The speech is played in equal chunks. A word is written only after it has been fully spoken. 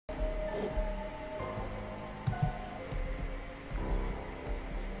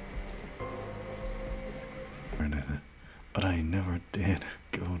heard it, but I never did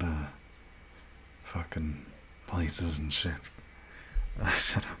go to fucking places and shit.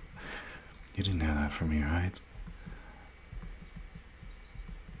 Shut up. You didn't hear that from me, right?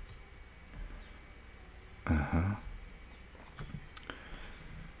 Uh-huh.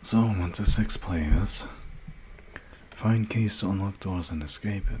 So, 1 to 6 players. Find keys to unlock doors and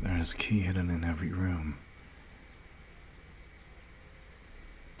escape. There is a key hidden in every room.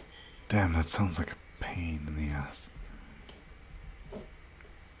 Damn, that sounds like a pain in the ass.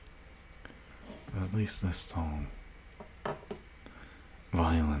 But at least this song.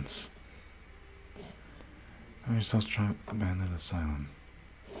 Violence. Find yourself trapped in an abandoned asylum.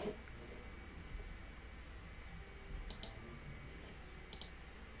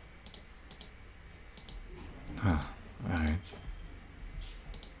 Huh, alright.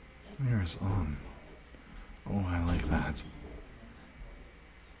 Mirror's on. Oh, I like that.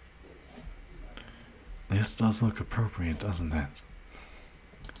 This does look appropriate, doesn't it?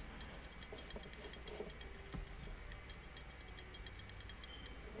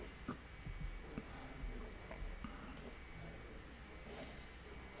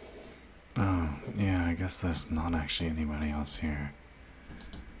 Oh, yeah, I guess there's not actually anybody else here.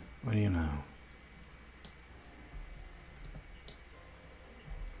 What do you know?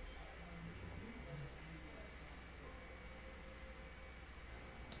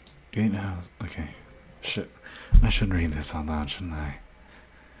 Gatehouse. Okay. Shit. I should read this out loud, shouldn't I?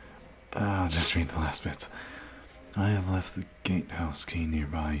 I'll just read the last bit. I have left the gatehouse key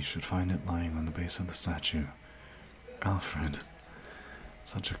nearby. You should find it lying on the base of the statue. Alfred.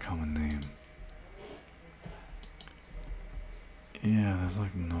 Such a common name. Yeah, there's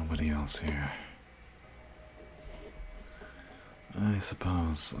like nobody else here. I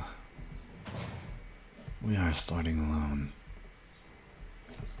suppose we are starting alone.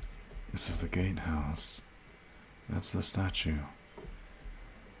 This is the gatehouse. That's the statue.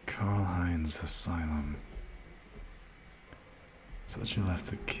 Haunted Asylum. So you left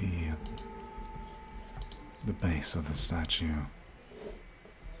the key at the base of the statue.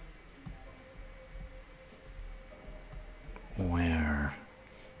 Where?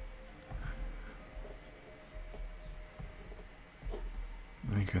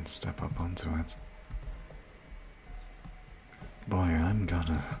 We could step up onto it. Boy, I'm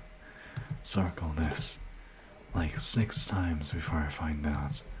gonna circle this like 6 times before I find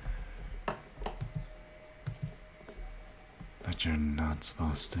out that you're not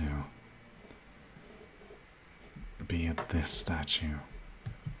supposed to be at this statue.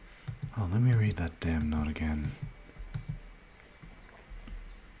 Oh, let me read that damn note again.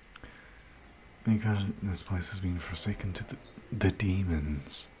 God, this place has been forsaken to the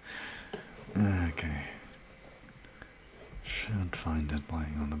demons. Okay. Should find it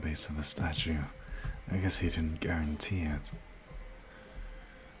lying on the base of the statue. I guess he didn't guarantee it.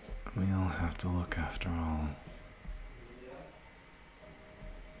 We'll have to look after all.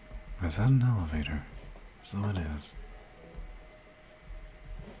 Is that an elevator? So it is.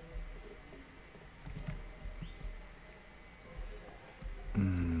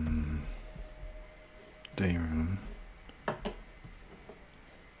 Day room.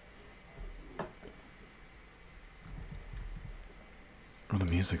 Oh, the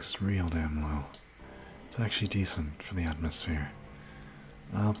music's real damn low. It's actually decent for the atmosphere.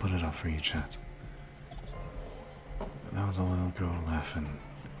 I'll put it up for you, chat. That was a little girl laughing.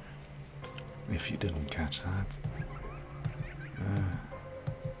 If you didn't catch that.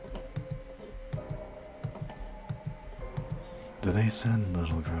 Do they send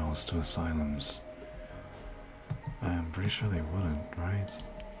little girls to asylums? I'm pretty sure they wouldn't, right?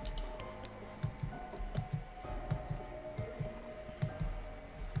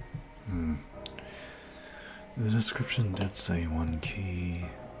 The description did say 1 key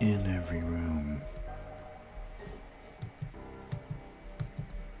in every room.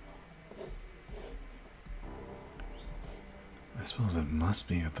 I suppose it must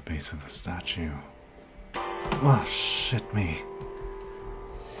be at the base of the statue. Oh, shit me.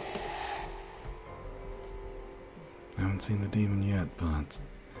 I haven't seen the demon yet, but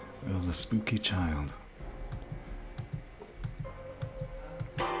it was a spooky child.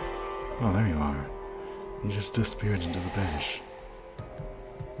 Oh, there you are. You just disappeared into the bench.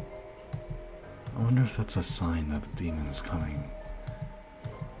 I wonder if that's a sign that the demon is coming.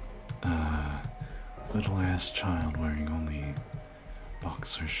 Little ass child wearing only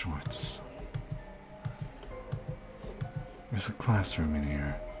boxer shorts. There's a classroom in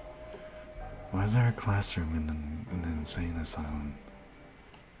here. Why is there a classroom in an insane asylum?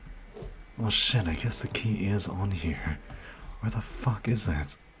 Well, shit, I guess the key is on here. Where the fuck is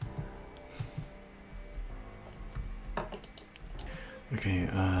it? Okay,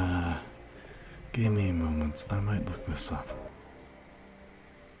 give me a moment. I might look this up.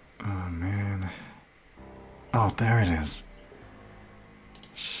 Oh, man. Oh, there it is.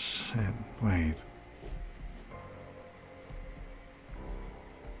 Shit, wait.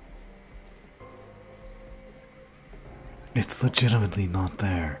 It's legitimately not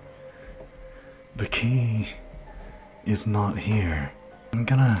there. The key is not here.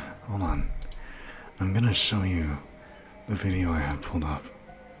 Hold on. I'm gonna show you the video I have pulled up.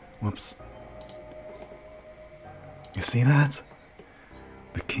 Whoops. You see that?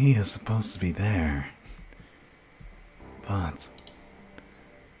 The key is supposed to be there. But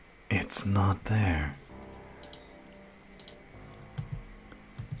it's not there.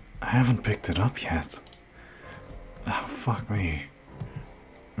 I haven't picked it up yet. Oh, fuck me.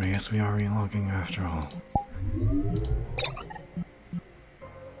 I guess we are relogging after all.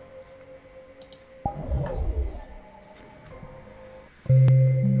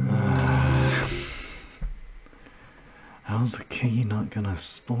 How's the key not gonna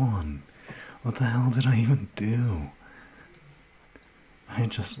spawn? What the hell did I even do? I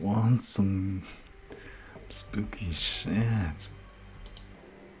just want some spooky shit.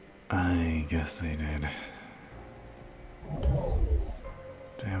 I guess I did.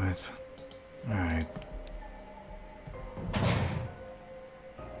 Damn it. Alright.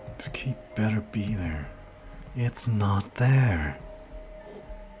 This key better be there. It's not there.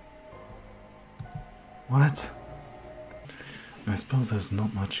 What? I suppose there's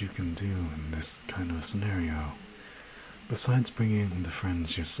not much you can do in this kind of a scenario, besides bringing the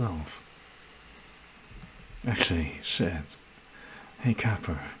friends yourself. Actually, shit. Hey,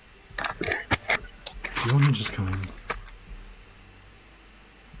 Capper. Do you want to just come in?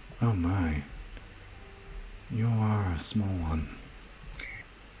 Oh my. You are a small one.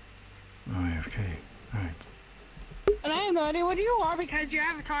 Oh, okay. Alright. And I have no idea what you are because your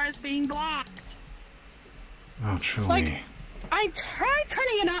avatar is being blocked. Oh, truly. Like, I tried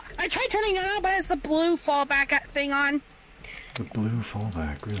turning it on, but it's the blue fallback thing on. The blue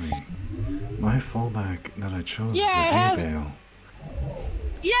fallback, really? My fallback that I chose is the Yeah, hay bale.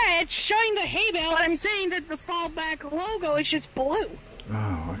 Yeah, it's showing the hay bale, and I'm saying that the fallback logo is just blue.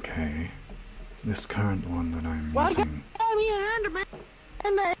 Oh, okay. This current one that I'm using.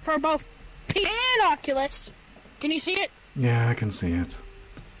 And then for both P and Oculus. Can you see it? Yeah, I can see it.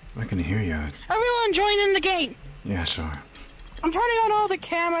 I can hear you. Everyone join in the game. Yeah, sure. I'm turning on all the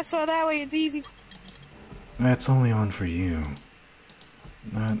cameras so that way it's easy. It's only on for you.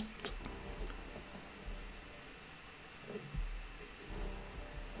 Not...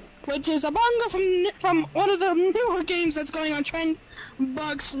 Which is a manga from one of the newer games that's going on trend,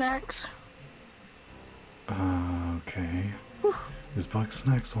 Bug Snacks. Okay. Is Bug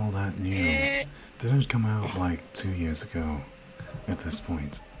Snacks all that new? Didn't it come out like 2 years ago at this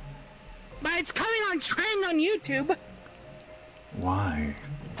point? But it's coming on trend on YouTube. Why?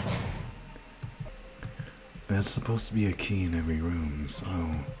 There's supposed to be a key in every room, so...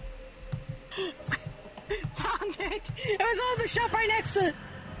 Found it! It was on the shelf right next to it!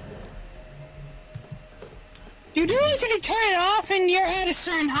 You do need to turn it off and you're at a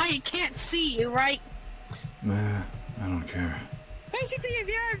certain height, it can't see you, right? Nah, I don't care. Basically, if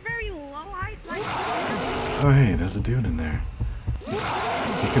you're at very low height, like... Oh hey, there's a dude in there. He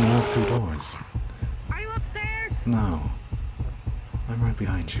can walk through doors. Are you upstairs? No. I'm right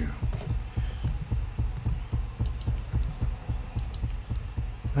behind you.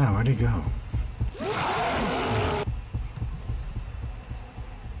 Ah, where'd he go?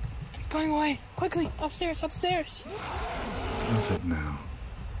 It's going away. Quickly, upstairs, upstairs. Where is it now?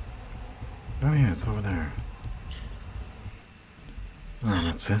 Oh yeah, it's over there. Oh,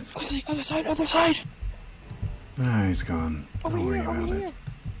 that's it. Quickly, other side, other side. Ah, he's gone. Don't worry about it.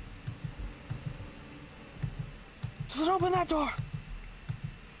 Does it open that door?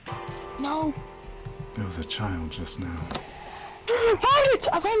 No. It was a child just now. I found it!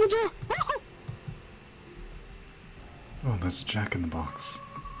 I found the door! No! Oh, there's a Jack in the Box.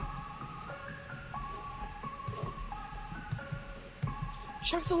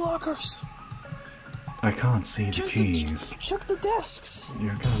 Check the lockers. I can't see the keys. Check the desks.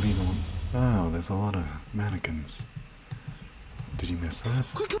 You're gonna be the one. Oh, there's a lot of mannequins. Did you miss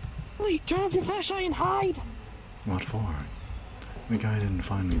that? Quickly, turn off your flashlight and hide. What for? The guy didn't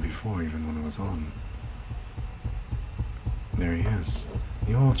find me before, even when it was on. There he is.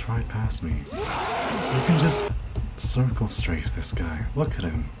 He walked right past me. You can just circle strafe this guy. Look at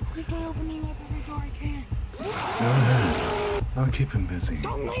him. I try opening up every door I can. Go ahead. I'll keep him busy.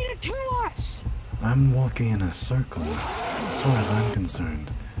 Don't lead it to us! I'm walking in a circle. As far as I'm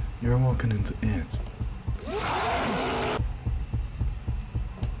concerned, you're walking into it.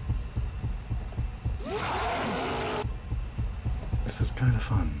 This is kind of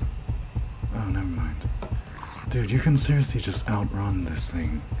fun. Oh, never mind. Dude, you can seriously just outrun this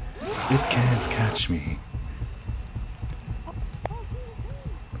thing. It can't catch me.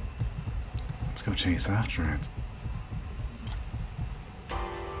 Let's go chase after it.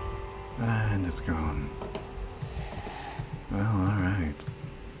 And it's gone. Well, alright.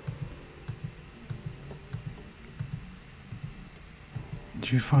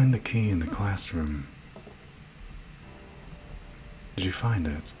 Did you find the key in the classroom? Did you find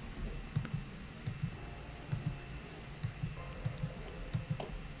it?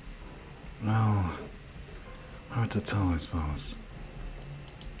 Well, hard to tell, I suppose.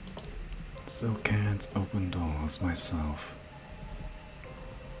 Still can't open doors myself.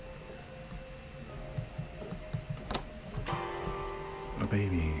 A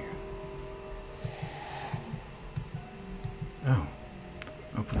baby. Oh.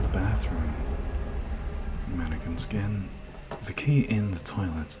 Open the bathroom. Mannequin skin. There's a key in the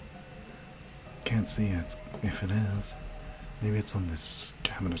toilet. Can't see it. If it is, maybe it's on this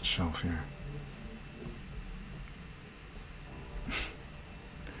cabinet shelf here.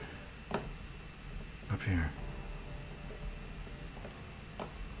 Up here.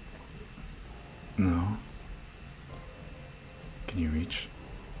 No. Can you reach?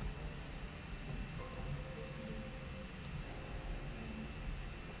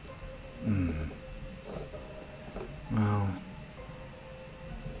 Well.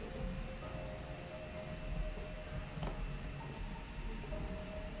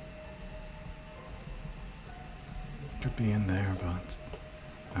 Could be in there, but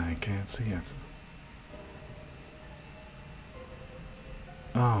I can't see it.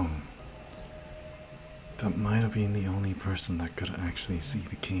 Oh. That might have been the only person that could actually see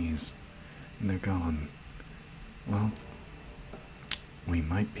the keys. And they're gone. Well, we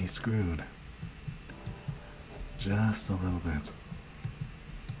might be screwed. Just a little bit.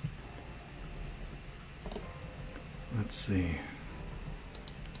 Let's see.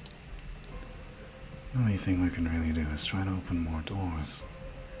 The only thing we can really do is try to open more doors.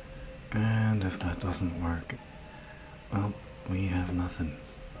 And if that doesn't work, well, we have nothing.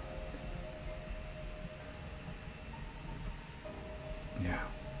 Yeah.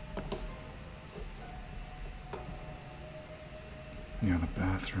 Near the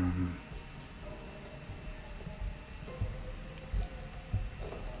bathroom.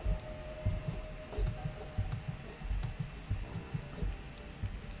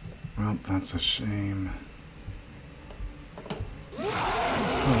 Well, that's a shame.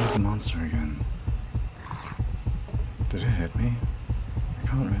 Oh, there's a monster again. Did it hit me? I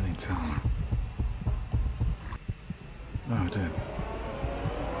can't really tell. Oh, it did.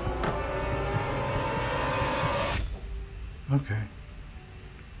 Okay.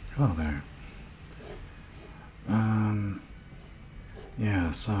 Hello there.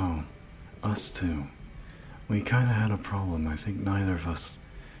 Yeah, so, us two. We kinda had a problem. I think neither of us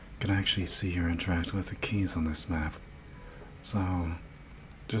can actually see or interact with the keys on this map. So,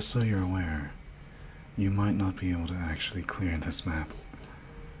 just so you're aware, you might not be able to actually clear this map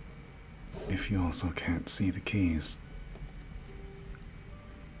if you also can't see the keys.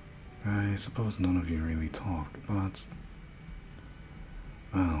 I suppose none of you really talk, but,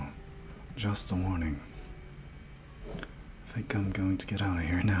 well, just a warning. I think I'm going to get out of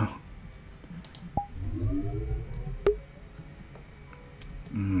here now.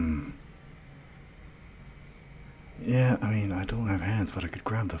 Yeah, I mean, I don't have hands, but I could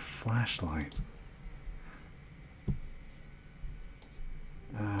grab the flashlight.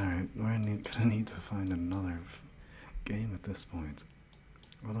 Alright, we're gonna need to find another game at this point.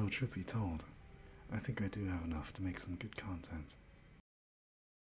 Although, truth be told, I think I do have enough to make some good content.